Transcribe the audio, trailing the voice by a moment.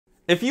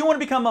If you want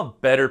to become a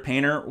better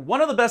painter,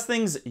 one of the best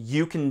things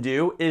you can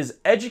do is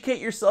educate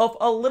yourself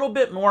a little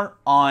bit more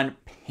on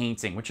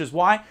painting, which is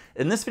why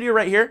in this video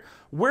right here,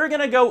 we're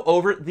going to go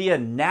over the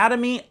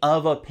anatomy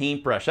of a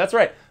paintbrush. That's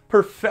right.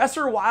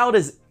 Professor Wild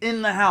is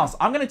in the house.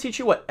 I'm going to teach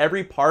you what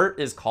every part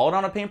is called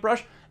on a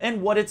paintbrush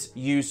and what it's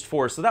used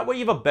for. So that way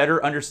you have a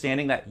better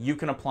understanding that you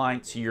can apply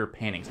to your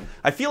paintings.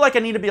 I feel like I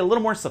need to be a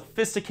little more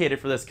sophisticated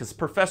for this because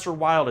Professor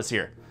Wild is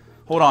here.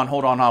 Hold on.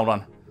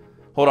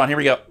 Here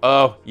we go.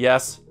 Oh,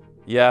 yes.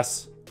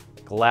 Yes,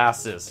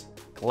 glasses.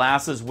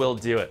 Glasses will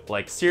do it.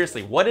 Like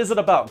seriously, what is it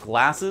about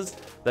glasses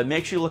that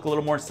makes you look a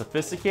little more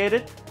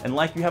sophisticated and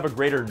like you have a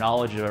greater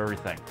knowledge of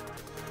everything?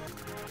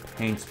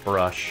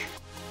 Paintbrush.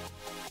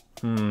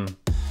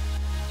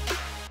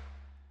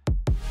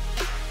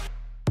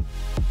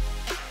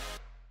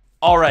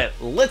 All right,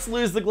 let's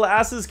lose the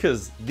glasses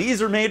because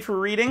these are made for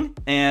reading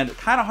and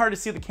kind of hard to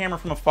see the camera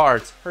from afar.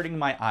 It's hurting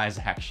my eyes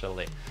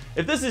actually.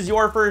 If this is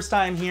your first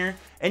time here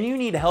and you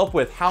need help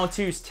with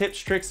how-tos, tips,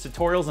 tricks,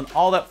 tutorials, and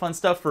all that fun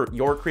stuff for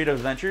your creative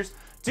adventures,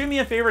 do me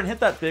a favor and hit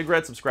that big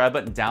red subscribe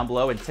button down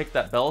below and tick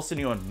that bell so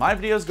you know when my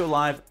videos go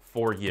live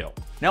for you.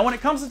 Now, when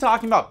it comes to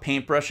talking about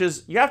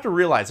paintbrushes, you have to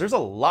realize there's a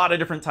lot of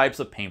different types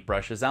of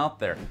paintbrushes out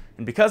there.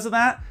 And because of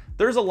that,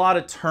 there's a lot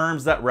of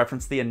terms that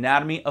reference the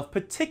anatomy of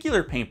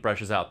particular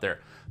paintbrushes out there.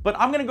 But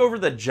I'm gonna go over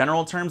the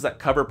general terms that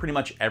cover pretty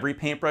much every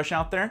paintbrush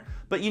out there.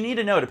 But you need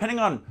to know, depending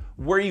on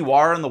where you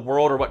are in the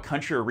world or what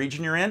country or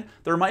region you're in,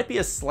 there might be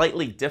a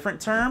slightly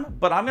different term,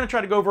 but I'm gonna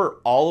try to go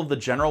over all of the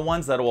general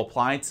ones that will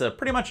apply to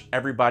pretty much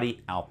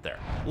everybody out there.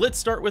 Let's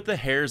start with the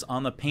hairs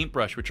on the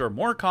paintbrush, which are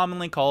more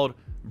commonly called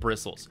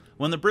bristles.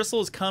 When the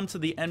bristles come to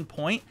the end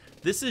point,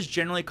 this is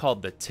generally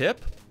called the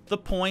tip, the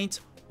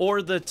point,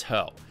 or the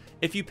toe.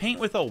 If you paint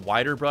with a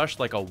wider brush,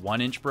 like a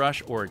 1-inch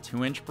brush or a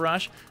 2-inch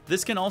brush,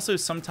 this can also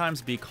sometimes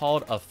be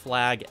called a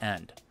flag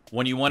end.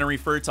 When you want to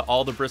refer to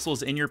all the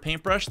bristles in your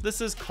paintbrush,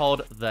 this is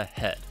called the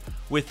head.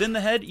 Within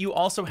the head, you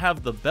also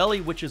have the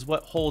belly, which is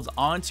what holds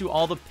onto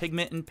all the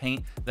pigment and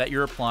paint that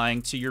you're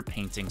applying to your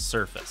painting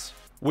surface.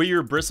 Where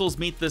your bristles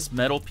meet this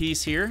metal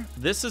piece here,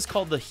 this is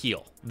called the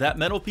heel. That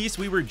metal piece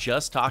we were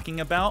just talking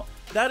about,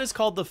 that is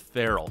called the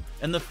ferrule.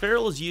 And the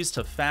ferrule is used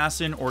to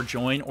fasten or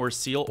join or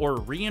seal or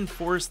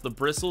reinforce the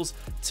bristles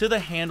to the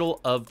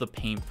handle of the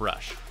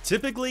paintbrush.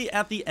 Typically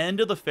at the end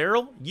of the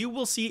ferrule, you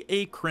will see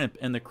a crimp,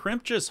 and the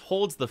crimp just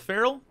holds the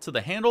ferrule to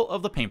the handle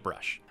of the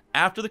paintbrush.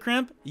 After the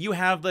crimp, you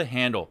have the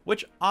handle,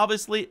 which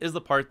obviously is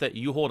the part that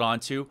you hold on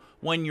to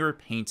when you're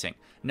painting.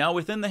 Now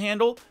within the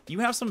handle, you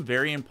have some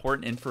very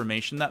important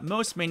information that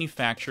most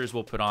manufacturers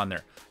will put on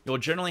there. You'll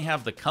generally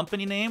have the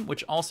company name,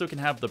 which also can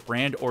have the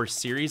brand or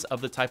series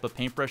of the type of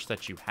paintbrush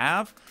that you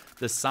have,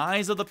 the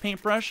size of the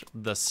paintbrush,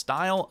 the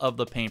style of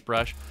the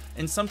paintbrush,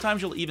 and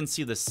sometimes you'll even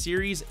see the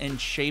series and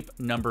shape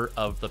number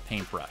of the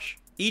paintbrush.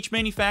 Each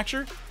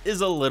manufacturer is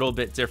a little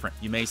bit different.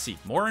 You may see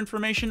more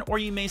information, or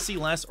you may see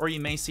less, or you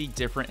may see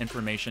different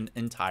information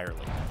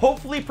entirely.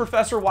 Hopefully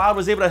Professor Wild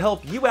was able to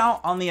help you out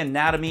on the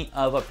anatomy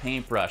of a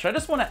paintbrush. I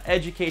just want to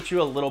educate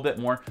you a little bit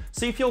more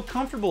so you feel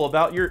comfortable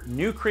about your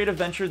new creative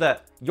venture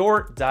that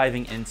you're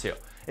diving into.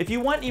 If you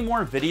want any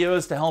more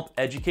videos to help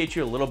educate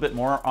you a little bit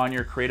more on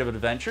your creative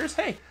adventures,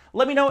 hey,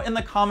 let me know in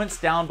the comments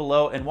down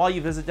below. And while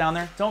you visit down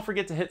there, don't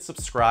forget to hit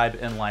subscribe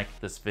and like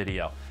this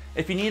video.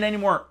 If you need any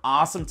more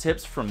awesome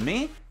tips from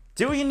me,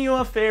 doing you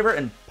a favor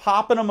and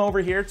popping them over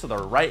here to the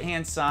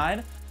right-hand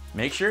side,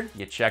 make sure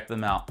you check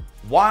them out.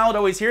 Wild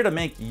always here to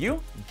make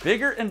you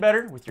bigger and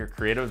better with your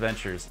creative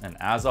ventures. And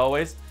as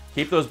always,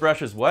 keep those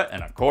brushes wet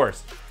and of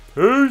course,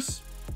 peace.